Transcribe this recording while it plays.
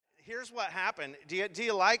here's what happened. Do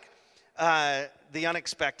you like the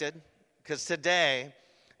unexpected? Because today,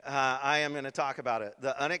 I am going to talk about it.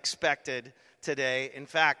 The unexpected today. In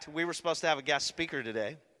fact, we were supposed to have a guest speaker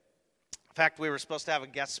today. In fact, we were supposed to have a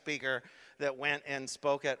guest speaker that went and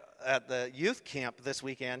spoke at the youth camp this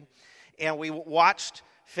weekend. And we watched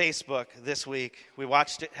Facebook this week. We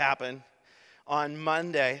watched it happen. On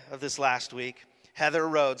Monday of this last week, Heather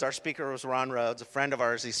Rhodes, our speaker was Ron Rhodes, a friend of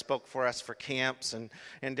ours. He spoke for us for camps and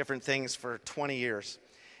different things for 20 years.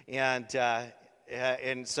 And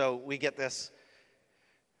so we get this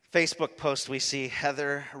Facebook post. We see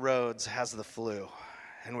Heather Rhodes has the flu.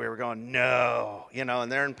 And we were going, no,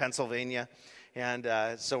 and they're in Pennsylvania. And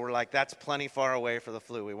so we're like, that's plenty far away for the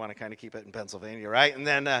flu. We want to kind of keep it in Pennsylvania, right? And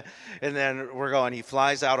then we're going, he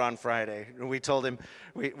flies out on Friday. And we told him,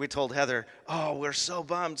 we told Heather, oh, we're so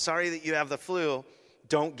bummed. Sorry that you have the flu.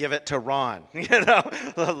 Don't give it to Ron.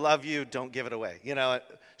 Love you. Don't give it away.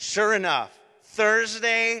 Sure enough,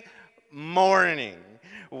 Thursday morning,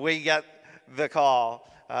 we get the call.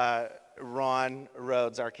 Ron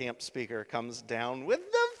Rhodes, our camp speaker, comes down with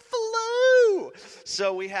the flu.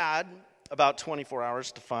 So we had about 24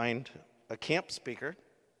 hours to find a camp speaker.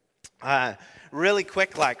 Really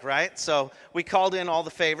quick, right? So we called in all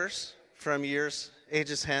the favors from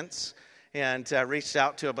ages hence, and reached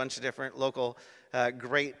out to a bunch of different local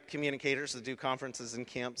great communicators that do conferences and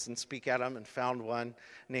camps and speak at them, and found one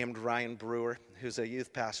named Ryan Brewer, who's a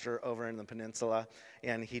youth pastor over in the peninsula,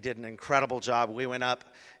 and he did an incredible job. We went up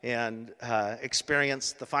and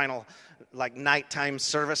experienced the final nighttime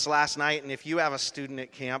service last night, and if you have a student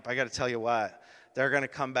at camp, I got to tell you what, they're going to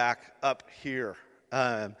come back up here.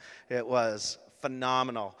 It was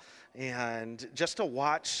phenomenal, and just to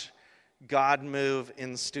watch God move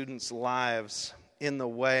in students' lives in the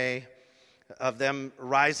way of them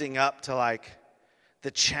rising up to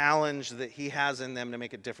the challenge that he has in them to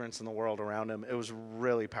make a difference in the world around them. It was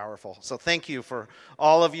really powerful. So thank you for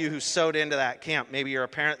all of you who sewed into that camp. Maybe you're a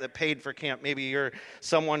parent that paid for camp. Maybe you're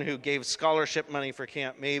someone who gave scholarship money for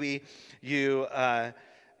camp. Maybe you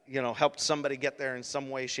helped somebody get there in some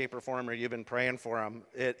way, shape, or form, or you've been praying for them.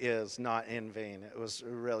 It is not in vain. It was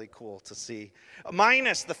really cool to see.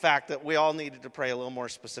 Minus the fact that we all needed to pray a little more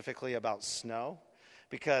specifically about snow,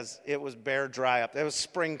 because it was bare dry up. It was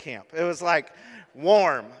spring camp. It was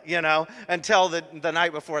warm, until the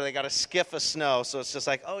night before they got a skiff of snow. So it's just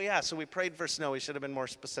oh yeah, so we prayed for snow. We should have been more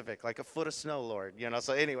specific, a foot of snow, Lord,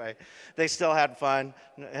 So anyway, they still had fun,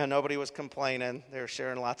 and nobody was complaining. They were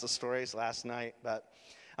sharing lots of stories last night, but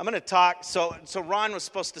I'm going to talk. So Ron was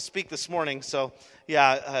supposed to speak this morning. So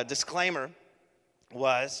yeah, disclaimer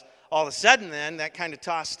was, all of a sudden then, that kind of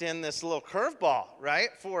tossed in this little curveball, right,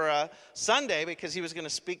 for Sunday, because he was going to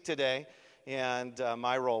speak today, and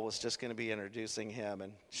my role was just going to be introducing him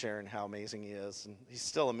and sharing how amazing he is, and he's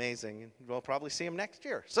still amazing, and we'll probably see him next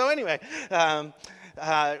year. So anyway,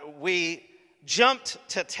 we jumped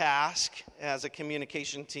to task as a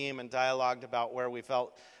communication team and dialogued about where we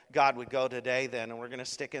felt God would go today then, and we're going to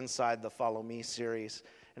stick inside the Follow Me series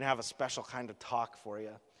and have a special kind of talk for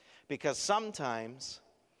you, because sometimes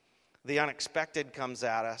the unexpected comes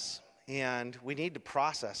at us, and we need to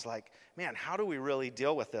process, man, how do we really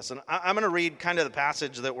deal with this? And I'm going to read kind of the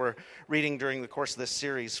passage that we're reading during the course of this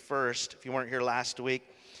series first, if you weren't here last week.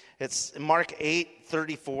 It's Mark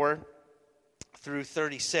 8:34 through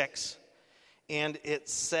 36, and it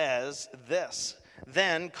says this: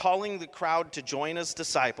 Then, calling the crowd to join his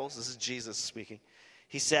disciples, this is Jesus speaking,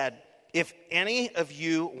 he said, "If any of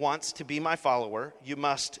you wants to be my follower, you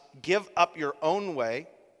must give up your own way,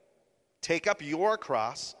 take up your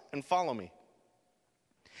cross, and follow me.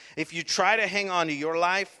 If you try to hang on to your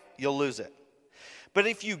life, you'll lose it. But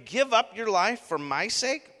if you give up your life for my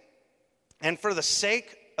sake and for the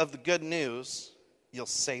sake of the good news, you'll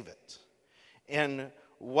save it. And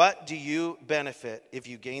what do you benefit if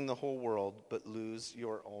you gain the whole world but lose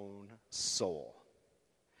your own soul?"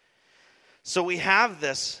 So we have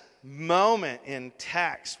this moment in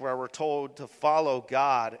text where we're told to follow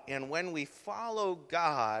God. And when we follow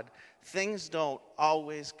God, things don't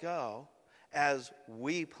always go as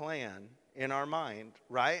we plan in our mind,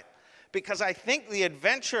 right? Because I think the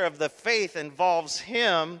adventure of the faith involves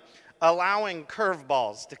him allowing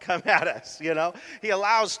curveballs to come at us, He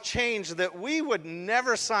allows change that we would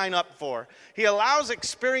never sign up for. He allows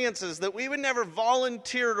experiences that we would never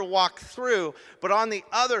volunteer to walk through. But on the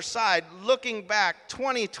other side, looking back,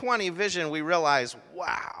 2020 vision, we realize,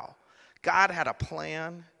 wow, God had a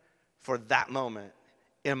plan for that moment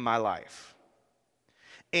in my life.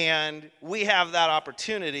 And we have that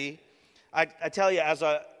opportunity. I tell you,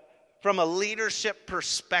 from a leadership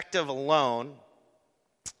perspective alone,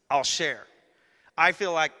 I'll share. I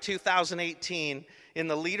feel like 2018 in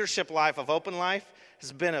the leadership life of Open Life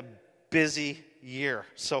has been a busy year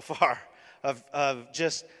so far of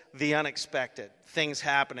just the unexpected, things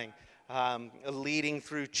happening, leading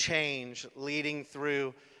through change, leading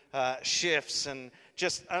through shifts, and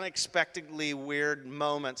just unexpectedly weird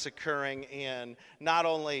moments occurring in not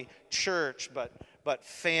only church, but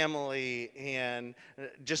family and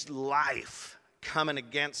just life, coming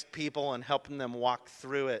against people and helping them walk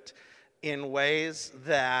through it in ways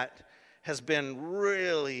that has been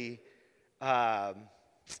really not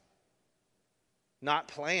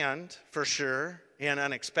planned, for sure, and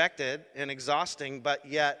unexpected and exhausting, but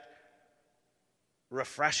yet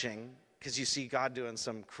refreshing, because you see God doing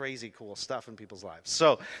some crazy cool stuff in people's lives.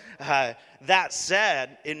 So that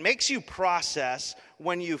said, it makes you process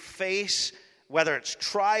when you face, whether it's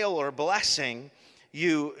trial or blessing,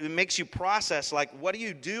 it makes you process, like, what do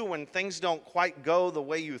you do when things don't quite go the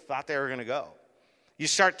way you thought they were going to go? You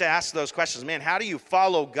start to ask those questions. Man, how do you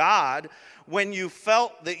follow God when you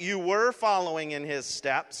felt that you were following in his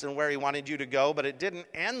steps and where he wanted you to go, but it didn't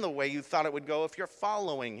end the way you thought it would go if you're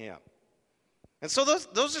following him? And so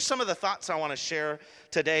those are some of the thoughts I want to share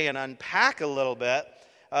today and unpack a little bit.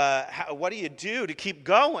 What do you do to keep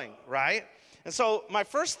going, right? And so my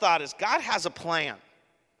first thought is God has a plan.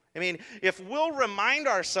 I mean, if we'll remind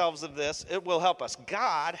ourselves of this, it will help us.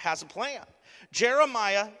 God has a plan.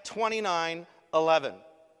 Jeremiah 29:11.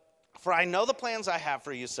 For I know the plans I have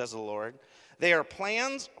for you, says the Lord. They are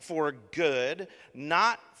plans for good,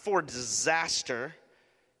 not for disaster,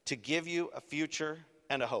 to give you a future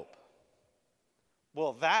and a hope.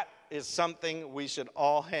 Well, that is something we should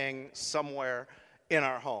all hang somewhere in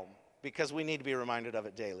our home, because we need to be reminded of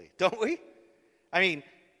it daily, don't we? I mean,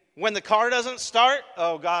 when the car doesn't start,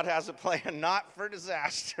 oh, God has a plan, not for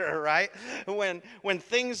disaster, right? When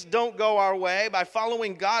things don't go our way, by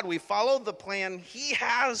following God, we follow the plan he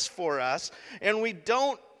has for us, and we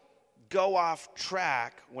don't go off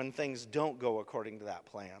track when things don't go according to that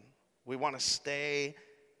plan. We want to stay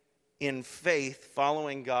in faith,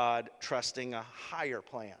 following God, trusting a higher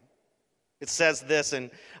plan. It says this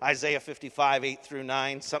in Isaiah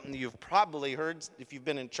 55:8-9, something you've probably heard if you've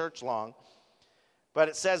been in church long. But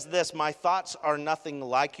it says this, my thoughts are nothing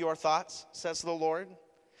like your thoughts, says the Lord,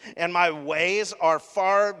 and my ways are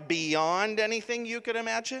far beyond anything you could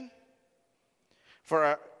imagine.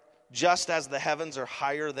 For just as the heavens are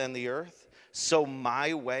higher than the earth, so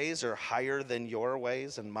my ways are higher than your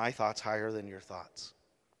ways, and my thoughts higher than your thoughts.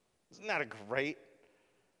 Isn't that a great,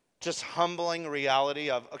 just humbling reality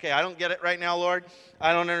of, okay, I don't get it right now, Lord.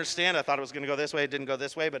 I don't understand. I thought it was going to go this way. It didn't go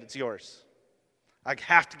this way, but it's yours. I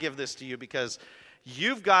have to give this to you because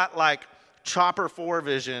you've got like chopper 4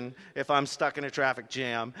 vision if I'm stuck in a traffic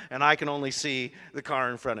jam and I can only see the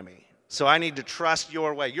car in front of me. So I need to trust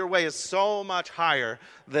your way. Your way is so much higher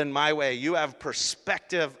than my way. You have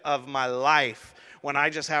perspective of my life when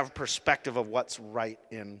I just have perspective of what's right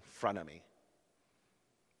in front of me.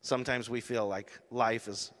 Sometimes we feel like life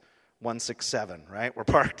is 167, right? We're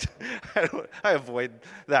parked. I avoid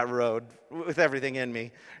that road with everything in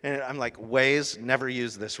me. And I'm like, Waze, never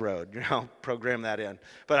use this road. Program that in.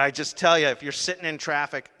 But I just tell you, if you're sitting in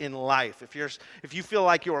traffic in life, if you feel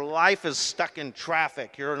like your life is stuck in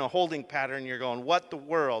traffic, you're in a holding pattern, you're going, what the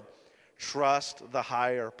world? Trust the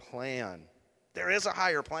higher plan. There is a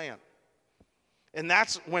higher plan. And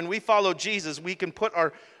that's when we follow Jesus, we can put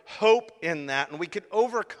our hope in that, and we can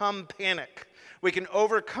overcome panic. We can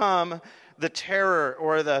overcome the terror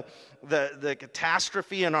or the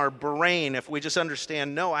catastrophe in our brain if we just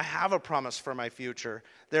understand, no, I have a promise for my future.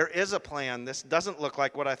 There is a plan. This doesn't look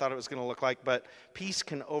like what I thought it was going to look like, but peace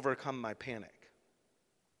can overcome my panic.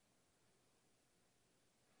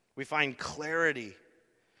 We find clarity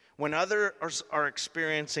when others are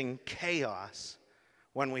experiencing chaos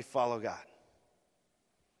when we follow God.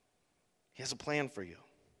 He has a plan for you.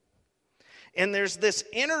 And there's this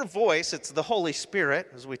inner voice, it's the Holy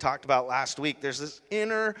Spirit, as we talked about last week. There's this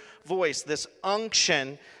inner voice, this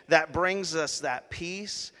unction that brings us that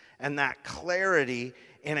peace and that clarity,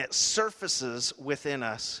 and it surfaces within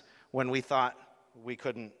us when we thought we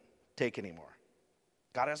couldn't take anymore.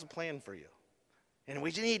 God has a plan for you. And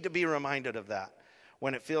we need to be reminded of that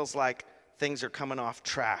when it feels like things are coming off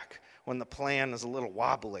track, when the plan is a little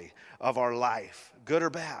wobbly of our life, good or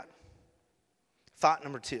bad. Thought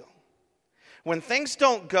number 2. When things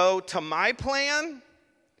don't go to my plan,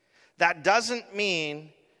 that doesn't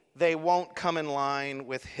mean they won't come in line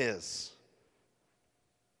with his.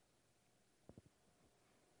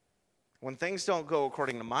 When things don't go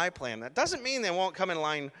according to my plan, that doesn't mean they won't come in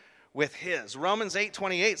line with his. Romans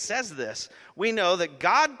 8:28 says this. We know that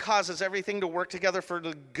God causes everything to work together for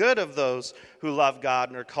the good of those who love God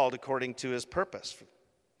and are called according to his purpose.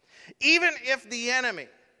 Even if the enemy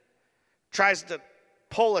tries to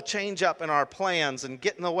pull a change up in our plans and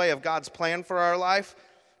get in the way of God's plan for our life,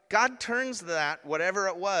 God turns that, whatever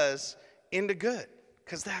it was, into good,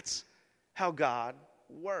 because that's how God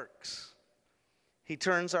works. He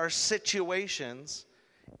turns our situations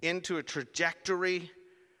into a trajectory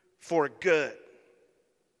for good.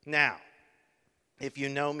 Now, if you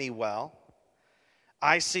know me well,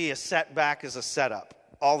 I see a setback as a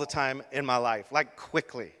setup all the time in my life, like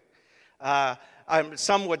quickly.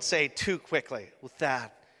 Some would say too quickly. With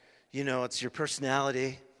that, it's your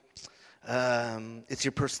personality. It's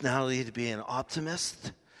your personality to be an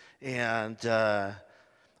optimist. And I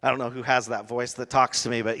don't know who has that voice that talks to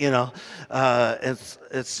me, but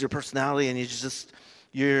it's your personality, and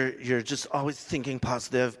you're just always thinking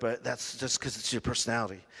positive, but that's just because it's your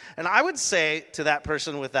personality. And I would say to that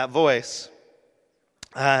person with that voice,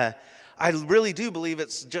 I really do believe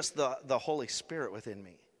it's just the Holy Spirit within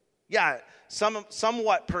me. Yeah,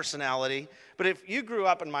 somewhat personality, but if you grew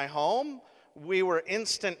up in my home, we were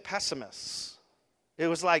instant pessimists. It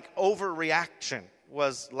was like overreaction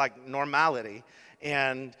was like normality.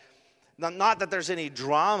 And not that there's any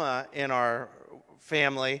drama in our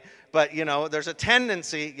family, but, there's a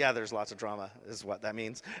tendency, there's lots of drama is what that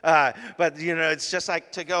means. But, it's just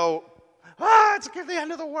like to go, it's the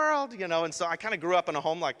end of the world, and so I kind of grew up in a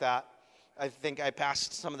home like that. I think I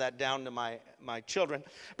passed some of that down to my children,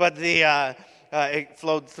 but it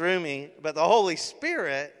flowed through me. But the Holy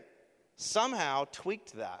Spirit somehow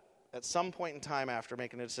tweaked that at some point in time after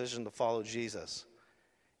making a decision to follow Jesus.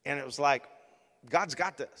 And it was like, God's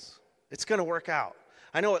got this. It's going to work out.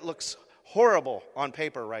 I know it looks horrible on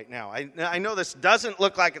paper right now. I know this doesn't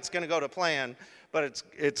look like it's going to go to plan, but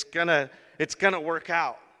it's gonna work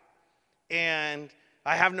out. And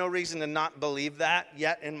I have no reason to not believe that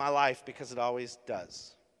yet in my life, because it always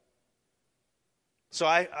does. So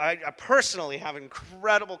I personally have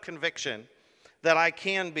incredible conviction that I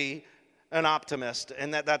can be an optimist,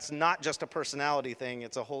 and that's not just a personality thing,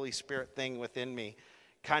 it's a Holy Spirit thing within me,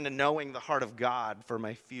 kind of knowing the heart of God for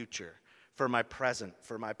my future, for my present,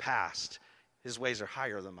 for my past. His ways are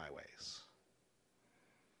higher than my ways.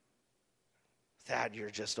 Thad, you're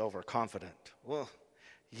just overconfident. Well,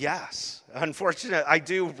 yes. Unfortunately, I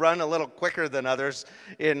do run a little quicker than others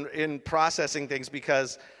in processing things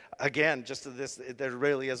because, again, just this, there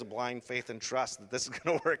really is a blind faith and trust that this is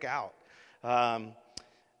going to work out.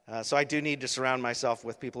 So I do need to surround myself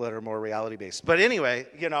with people that are more reality-based. But anyway,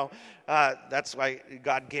 that's why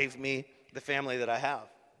God gave me the family that I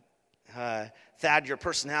have. Thad, your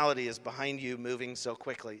personality is behind you moving so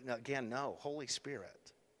quickly. Now, again, no, Holy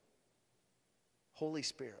Spirit. Holy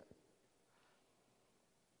Spirit.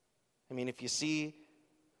 I mean, if you see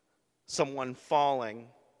someone falling,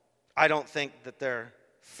 I don't think that they're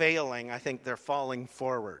failing. I think they're falling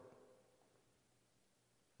forward.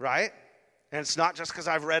 Right? And it's not just because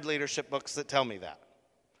I've read leadership books that tell me that.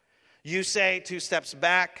 You say 2 steps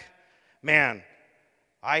back, man,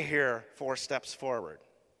 I hear 4 steps forward.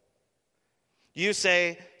 You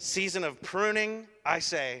say season of pruning, I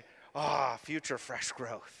say, future fresh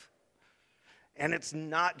growth. And it's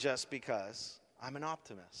not just because I'm an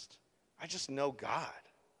optimist. I just know God.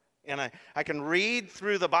 And I can read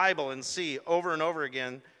through the Bible and see over and over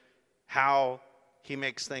again how he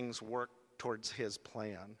makes things work towards his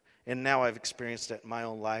plan. And now I've experienced it in my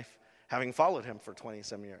own life, having followed him for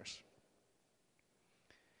 20-some years.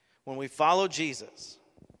 When we follow Jesus,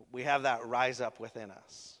 we have that rise up within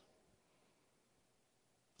us.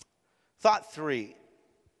 Thought 3.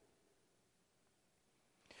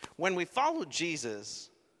 When we follow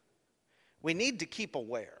Jesus, we need to keep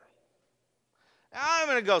aware. Now, I'm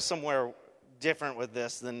going to go somewhere different with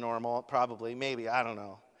this than normal, probably, maybe, I don't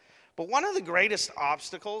know. But one of the greatest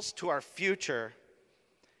obstacles to our future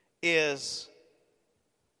is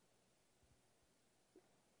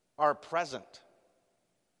our present.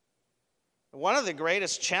 One of the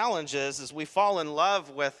greatest challenges is we fall in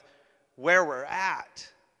love with where we're at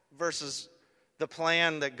versus the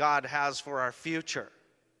plan that God has for our future.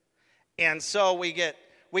 And so we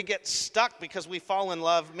get stuck because we fall in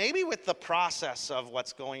love maybe with the process of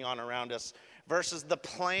what's going on around us versus the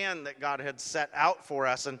plan that God had set out for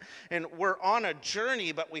us. And we're on a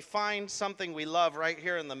journey, but we find something we love right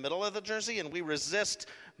here in the middle of the journey, and we resist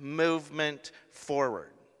movement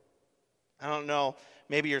forward. I don't know,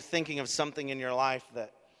 maybe you're thinking of something in your life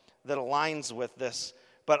that aligns with this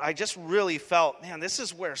But I just really felt, man, this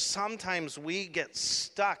is where sometimes we get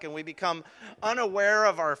stuck and we become unaware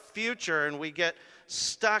of our future and we get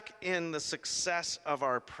stuck in the success of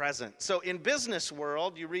our present. So in business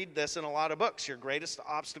world, you read this in a lot of books. Your greatest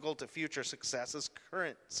obstacle to future success is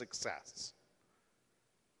current success.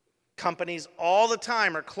 Companies all the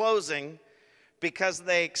time are closing because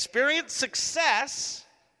they experience success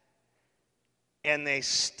and they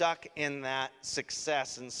stuck in that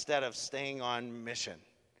success instead of staying on mission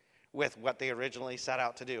with what they originally set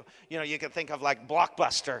out to do. You know, you can think of like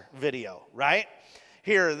Blockbuster Video, right?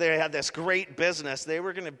 Here they had this great business. They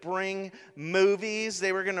were going to bring movies.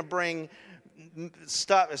 They were going to bring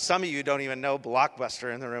stuff. Some of you don't even know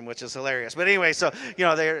Blockbuster in the room, which is hilarious. But anyway, so, you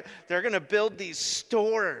know, they're going to build these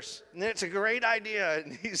stores. And it's a great idea.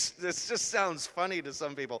 This just sounds funny to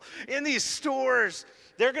some people. In these stores,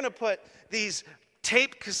 they're going to put these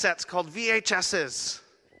tape cassettes called VHSs.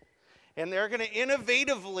 And they're going to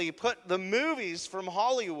innovatively put the movies from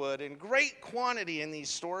Hollywood in great quantity in these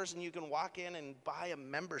stores. And you can walk in and buy a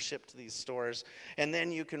membership to these stores. And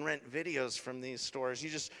then you can rent videos from these stores. You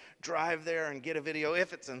just drive there and get a video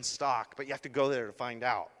if it's in stock. But you have to go there to find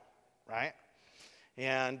out, right?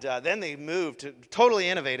 And then they moved to, totally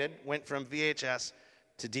innovated, went from VHS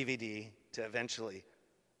to DVD to eventually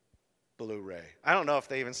Blu-ray. I don't know if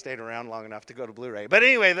they even stayed around long enough to go to Blu-ray. But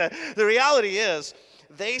anyway, the reality is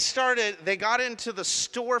they got into the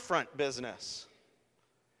storefront business.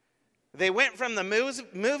 They went from the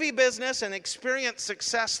movie business and experienced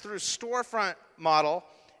success through storefront model,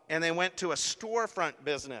 and they went to a storefront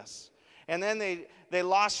business. And then they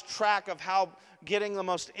lost track of how getting the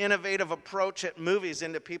most innovative approach at movies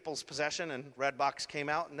into people's possession, and Redbox came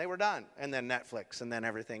out, and they were done. And then Netflix, and then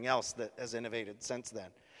everything else that has innovated since then.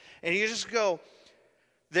 And you just go,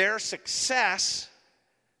 their success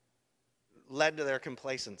led to their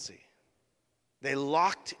complacency. They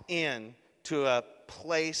locked in to a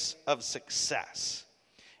place of success.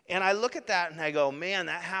 And I look at that and I go, man,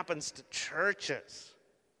 that happens to churches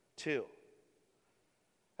too.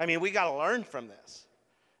 I mean, we got to learn from this.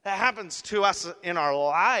 That happens to us in our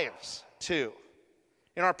lives too,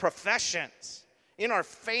 in our professions, in our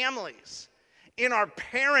families, in our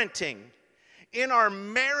parenting, in our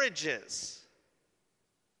marriages.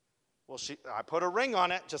 Well, I put a ring on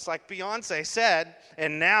it, just like Beyonce said,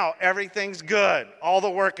 and now everything's good. All the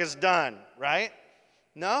work is done, right?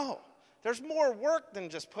 No, there's more work than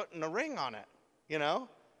just putting a ring on it, you know?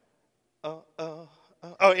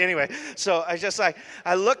 Anyway, so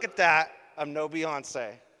I look at that. I'm no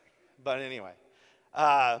Beyonce, but anyway.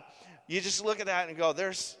 You just look at that and go,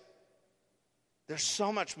 there's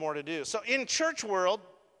so much more to do. So in church world,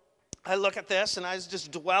 I look at this, and I was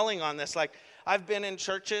just dwelling on this. Like, I've been in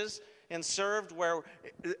churches and served where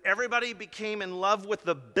everybody became in love with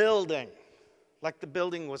the building. Like the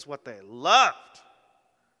building was what they loved.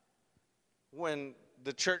 When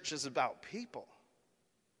the church is about people.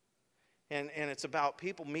 And it's about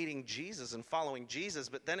people meeting Jesus and following Jesus.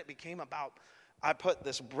 But then it became about, I put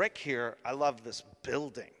this brick here. I love this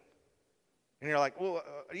building. And you're like, well,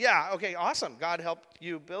 yeah, okay, awesome. God helped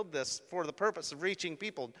you build this for the purpose of reaching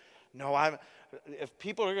people. No, if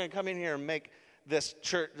people are going to come in here and make this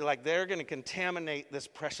church, like they're going to contaminate this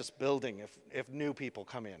precious building if new people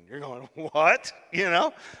come in. You're going, what? You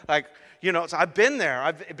know? Like, you know, so I've been there.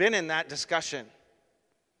 I've been in that discussion.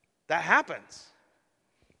 That happens.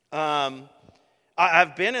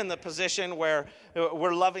 I've been in the position where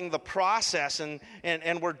we're loving the process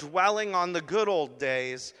and we're dwelling on the good old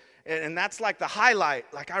days. And that's like the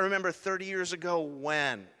highlight. Like I remember 30 years ago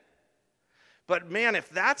when. But man, if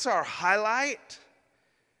that's our highlight,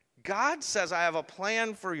 God says, I have a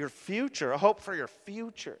plan for your future, a hope for your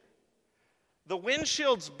future. The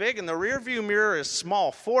windshield's big and the rearview mirror is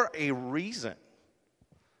small for a reason.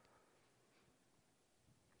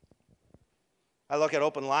 I look at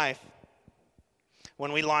Open Life.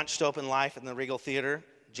 When we launched Open Life in the Regal Theater,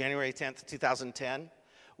 January 10th, 2010,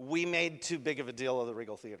 we made too big of a deal of the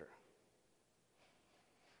Regal Theater.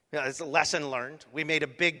 Yeah, it's a lesson learned. We made a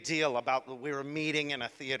big deal about we were meeting in a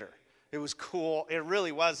theater. It was cool. It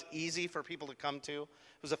really was easy for people to come to.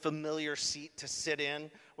 It was a familiar seat to sit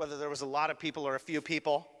in, whether there was a lot of people or a few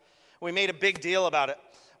people. We made a big deal about it.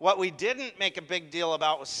 What we didn't make a big deal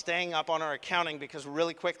about was staying up on our accounting because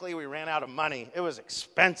really quickly we ran out of money. It was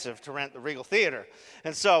expensive to rent the Regal Theater.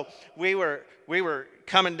 And so we were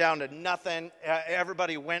coming down to nothing.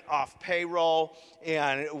 Everybody went off payroll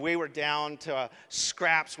and we were down to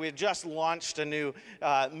scraps. We had just launched a new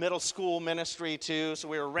middle school ministry too. So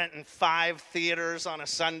we were renting 5 theaters on a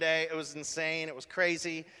Sunday. It was insane. It was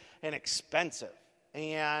crazy and expensive.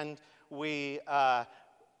 And we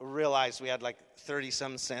realized we had like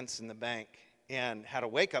 30-some cents in the bank and had a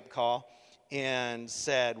wake-up call and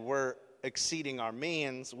said, we're exceeding our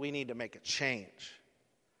means. We need to make a change.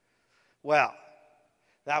 Well,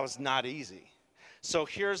 that was not easy. So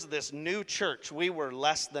here's this new church. We were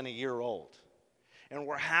less than a year old. And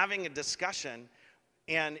we're having a discussion.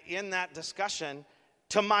 And in that discussion,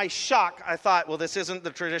 to my shock, I thought, well, this isn't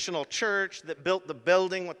the traditional church that built the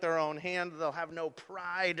building with their own hand. They'll have no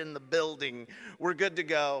pride in the building. We're good to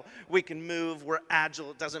go. We can move. We're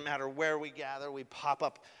agile. It doesn't matter where we gather. We pop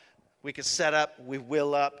up. We can set up. We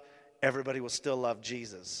will up. Everybody will still love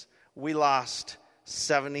Jesus. We lost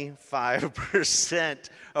 75%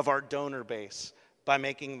 of our donor base by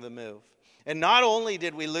making the move. And not only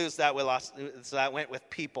did we lose that, we lost, so that went with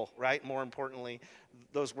people, right? More importantly,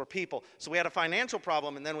 those were people. So we had a financial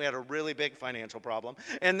problem, and then we had a really big financial problem.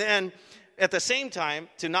 And then at the same time,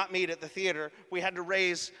 to not meet at the theater, we had to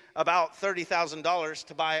raise about $30,000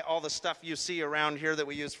 to buy all the stuff you see around here that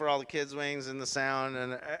we use for all the kids' wings and the sound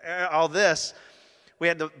and all this. We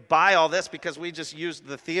had to buy all this because we just used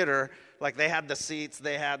the theater. Like, they had the seats,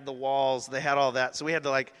 they had the walls, they had all that. So we had to,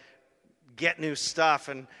 like, get new stuff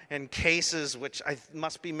and cases, which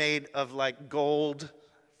must be made of, like, gold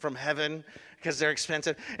from heaven because they're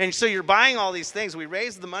expensive. And so you're buying all these things. We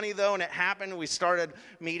raised the money, though, and it happened. We started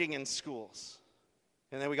meeting in schools.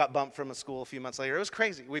 And then we got bumped from a school a few months later. It was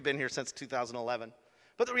crazy. We've been here since 2011.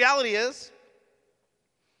 But the reality is,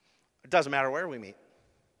 it doesn't matter where we meet.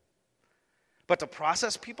 But to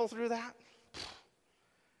process people through that,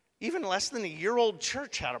 even less than a year-old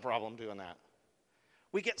church had a problem doing that.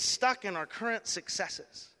 We get stuck in our current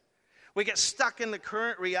successes. We get stuck in the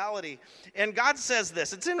current reality. And God says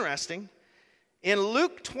this. It's interesting. In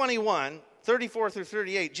Luke 21, 34 through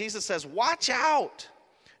 38, Jesus says, watch out.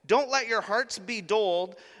 Don't let your hearts be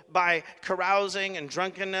dulled by carousing and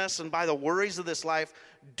drunkenness and by the worries of this life.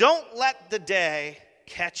 Don't let the day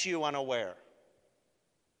catch you unaware.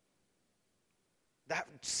 That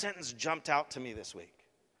sentence jumped out to me this week.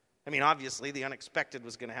 I mean, obviously, the unexpected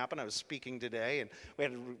was going to happen. I was speaking today, and we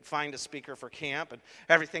had to find a speaker for camp, and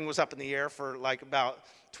everything was up in the air for like about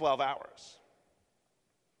 12 hours.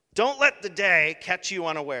 Don't let the day catch you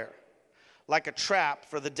unaware. Like a trap,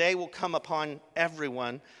 for the day will come upon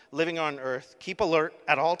everyone living on earth. Keep alert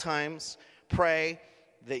at all times. Pray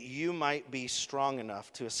that you might be strong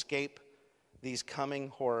enough to escape these coming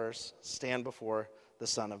horrors. Stand before the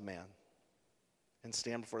Son of Man. And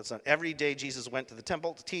stand before the Son. Every day Jesus went to the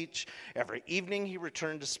temple to teach. Every evening he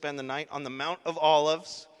returned to spend the night on the Mount of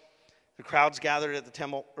Olives. The crowds gathered at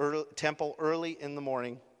the temple early in the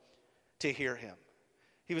morning to hear him.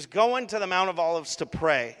 He was going to the Mount of Olives to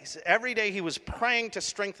pray. He said every day he was praying to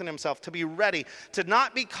strengthen himself, to be ready, to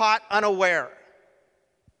not be caught unaware.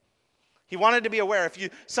 He wanted to be aware.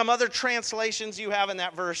 Some other translations you have in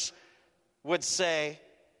that verse would say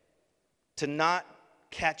to not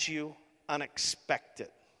catch you unexpected.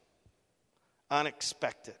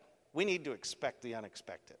 Unexpected. We need to expect the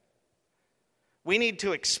unexpected. We need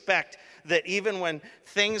to expect that even when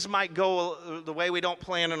things might go the way we don't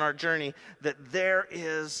plan in our journey, that there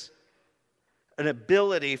is an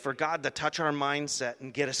ability for God to touch our mindset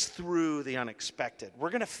and get us through the unexpected. We're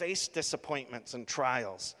going to face disappointments and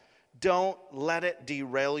trials. Don't let it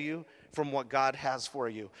derail you from what God has for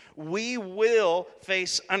you. We will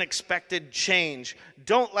face unexpected change.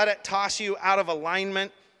 Don't let it toss you out of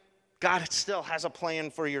alignment. God still has a plan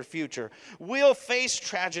for your future. We'll face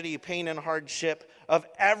tragedy, pain, and hardship of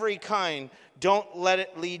every kind. Don't let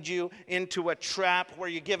it lead you into a trap where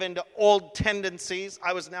you give in to old tendencies.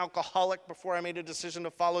 I was an alcoholic before I made a decision to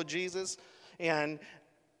follow Jesus. And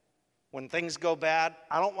when things go bad,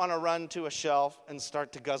 I don't want to run to a shelf and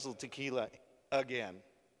start to guzzle tequila again.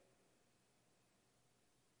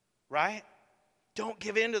 Right? Don't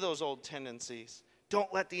give in to those old tendencies.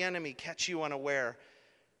 Don't let the enemy catch you unaware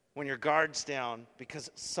when your guard's down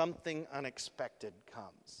because something unexpected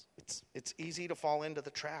comes. It's easy to fall into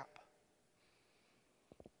the trap.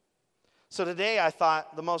 So today I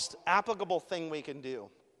thought the most applicable thing we can do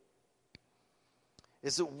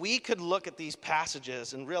is that we could look at these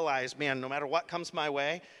passages and realize, man, no matter what comes my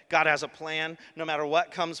way, God has a plan. No matter what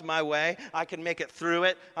comes my way, I can make it through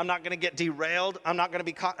it. I'm not going to get derailed. I'm not going to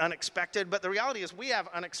be caught unexpected. But the reality is we have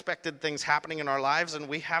unexpected things happening in our lives, and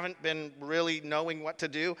we haven't been really knowing what to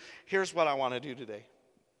do. Here's what I want to do today.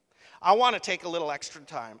 I want to take a little extra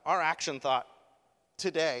time. Our action thought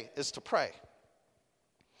today is to pray.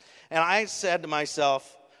 And I said to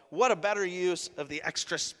myself, what a better use of the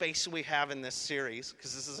extra space we have in this series,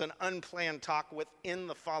 because this is an unplanned talk within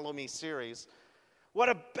the Follow Me series. What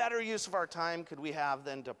a better use of our time could we have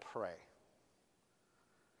than to pray?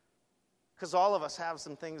 Because all of us have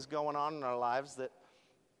some things going on in our lives that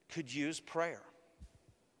could use prayer.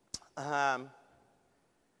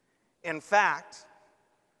 In fact,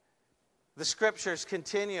 the scriptures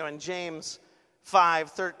continue in James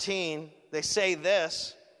 5:13. They say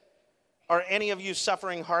this: are any of you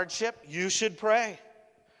suffering hardship? You should pray.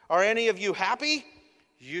 Are any of you happy?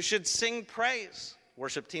 You should sing praise.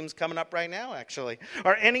 Worship team's coming up right now, actually.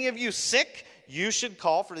 Are any of you sick? You should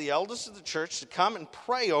call for the elders of the church to come and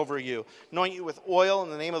pray over you, anoint you with oil in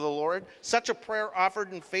the name of the Lord. Such a prayer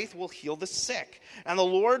offered in faith will heal the sick, and the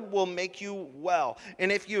Lord will make you well. And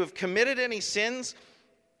if you have committed any sins,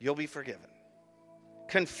 you'll be forgiven.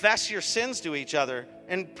 Confess your sins to each other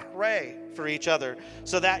and pray for each other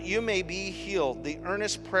so that you may be healed. The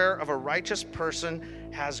earnest prayer of a righteous person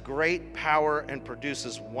has great power and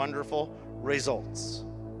produces wonderful results.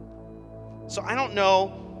 So I don't know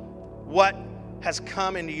what has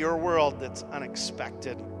come into your world that's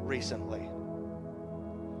unexpected recently.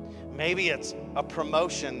 Maybe it's a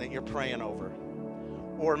promotion that you're praying over,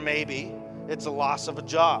 or maybe it's a loss of a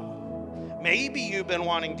job. Maybe you've been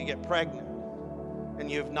wanting to get pregnant and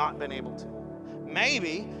you've not been able to.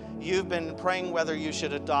 Maybe you've been praying whether you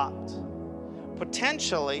should adopt.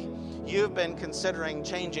 Potentially, you've been considering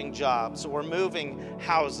changing jobs or moving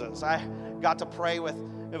houses. I got to pray with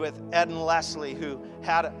Ed and Leslie, who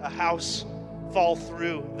had a house fall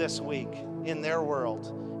through this week in their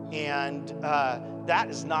world. And that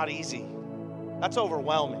is not easy. That's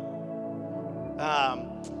overwhelming.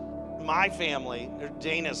 My family, or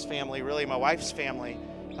Dana's family, really my wife's family,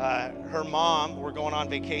 her mom, we're going on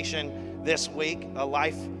vacation this week, a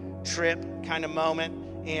life trip kind of moment,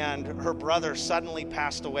 and her brother suddenly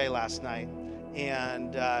passed away last night.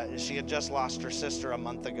 And she had just lost her sister a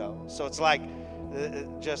month ago. So it's like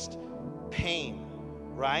just pain,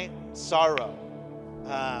 right? Sorrow.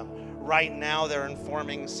 Right now they're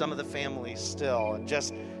informing some of the families still, and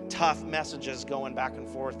just tough messages going back and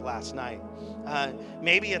forth last night.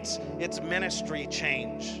 Maybe it's ministry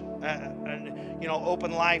change.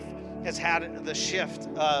 Open Life has had the shift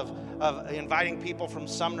of inviting people from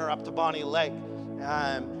Sumner up to Bonnie Lake.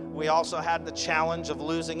 We also had the challenge of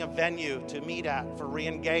losing a venue to meet at for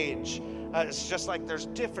Reengage. It's just like there's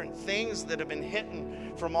different things that have been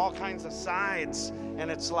hitting from all kinds of sides.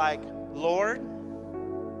 And it's like, Lord,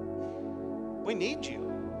 we need you,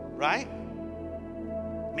 right?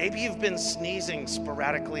 Maybe you've been sneezing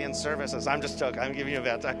sporadically in services. I'm just joking. I'm giving you a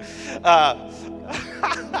bad time.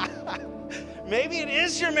 Maybe it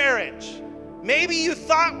is your marriage. Maybe you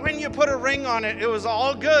thought when you put a ring on it, it was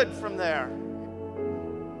all good from there.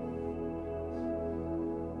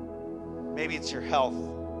 Maybe it's your health.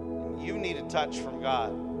 You need a touch from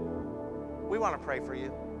God. We want to pray for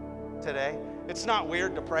you today. It's not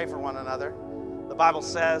weird to pray for one another. The Bible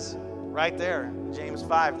says right there, in James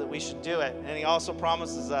 5, that we should do it. And he also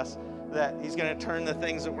promises us that he's going to turn the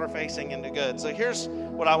things that we're facing into good. So here's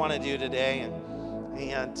what I want to do today.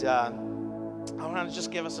 And I want to just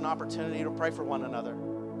give us an opportunity to pray for one another.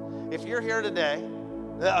 If you're here today,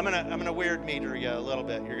 I'm gonna weird meter you a little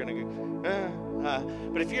bit. You're going to go,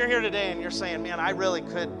 but if you're here today and you're saying, man,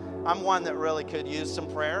 I'm one that really could use some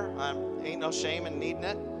prayer. Ain't no shame in needing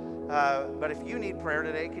it. But if you need prayer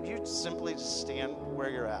today, could you simply just stand where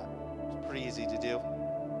you're at? It's pretty easy to do.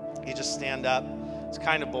 You just stand up. It's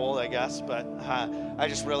kind of bold, I guess, but I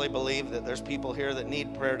just really believe that there's people here that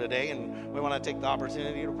need prayer today, and we want to take the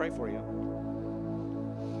opportunity to pray for you.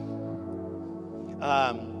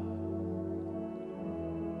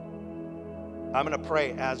 I'm going to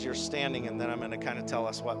pray as you're standing, and then I'm going to kind of tell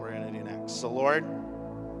us what we're going to do next. So, Lord,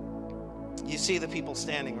 you see the people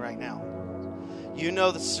standing right now. You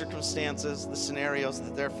know the circumstances, the scenarios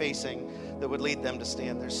that they're facing that would lead them to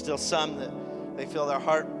stand. There's still some that they feel their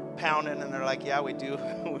heart pounding, and they're like, yeah, we do.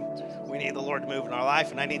 We need the Lord to move in our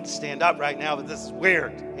life, and I need to stand up right now, but this is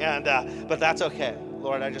weird. And but that's okay.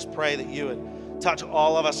 Lord, I just pray that you would touch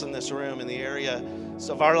all of us in this room in the areas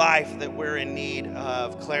of our life that we're in need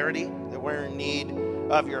of clarity, that we're in need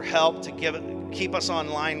of your help to keep us on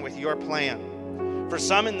line with your plan. For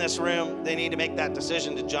some in this room, they need to make that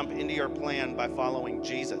decision to jump into your plan by following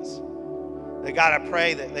Jesus. God, I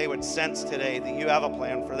pray that they would sense today that you have a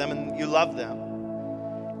plan for them and you love them,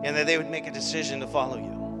 and that they would make a decision to follow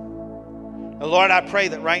you. And Lord, I pray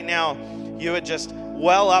that right now you would just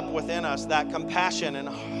well up within us that compassion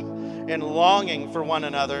and longing for one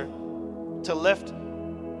another to lift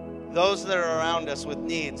those that are around us with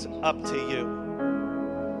needs up to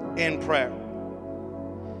you in prayer.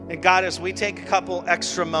 And God, as we take a couple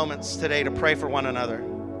extra moments today to pray for one another,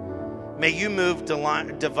 may you move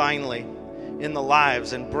divinely in the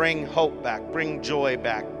lives and bring hope back, bring joy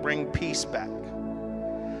back, bring peace back.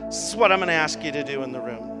 This is what I'm going to ask you to do in the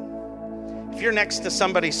room. If you're next to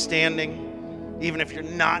somebody standing, even if you're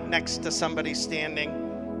not next to somebody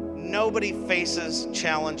standing, nobody faces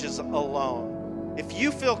challenges alone. If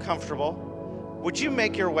you feel comfortable, would you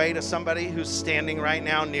make your way to somebody who's standing right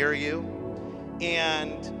now near you?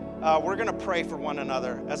 And we're going to pray for one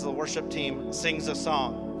another as the worship team sings a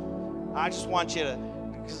song. I just want you to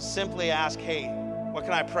simply ask, hey, what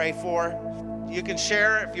can I pray for? You can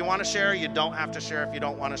share if you want to share. You don't have to share if you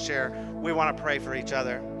don't want to share. We want to pray for each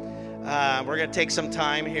other. We're going to take some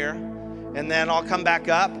time here, and then I'll come back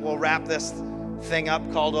up. We'll wrap this thing up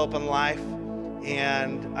called Open Life,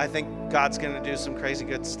 and I think God's going to do some crazy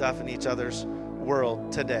good stuff in each other's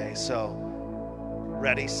world today. So,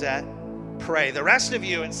 ready, set, pray. The rest of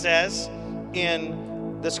you, it says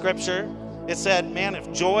in the scripture, it said, man, if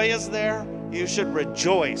joy is there, you should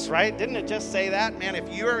rejoice, right? Didn't it just say that? Man,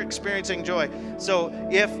 if you're experiencing joy. So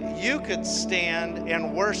if you could stand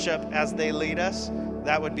and worship as they lead us,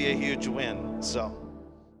 that would be a huge win. So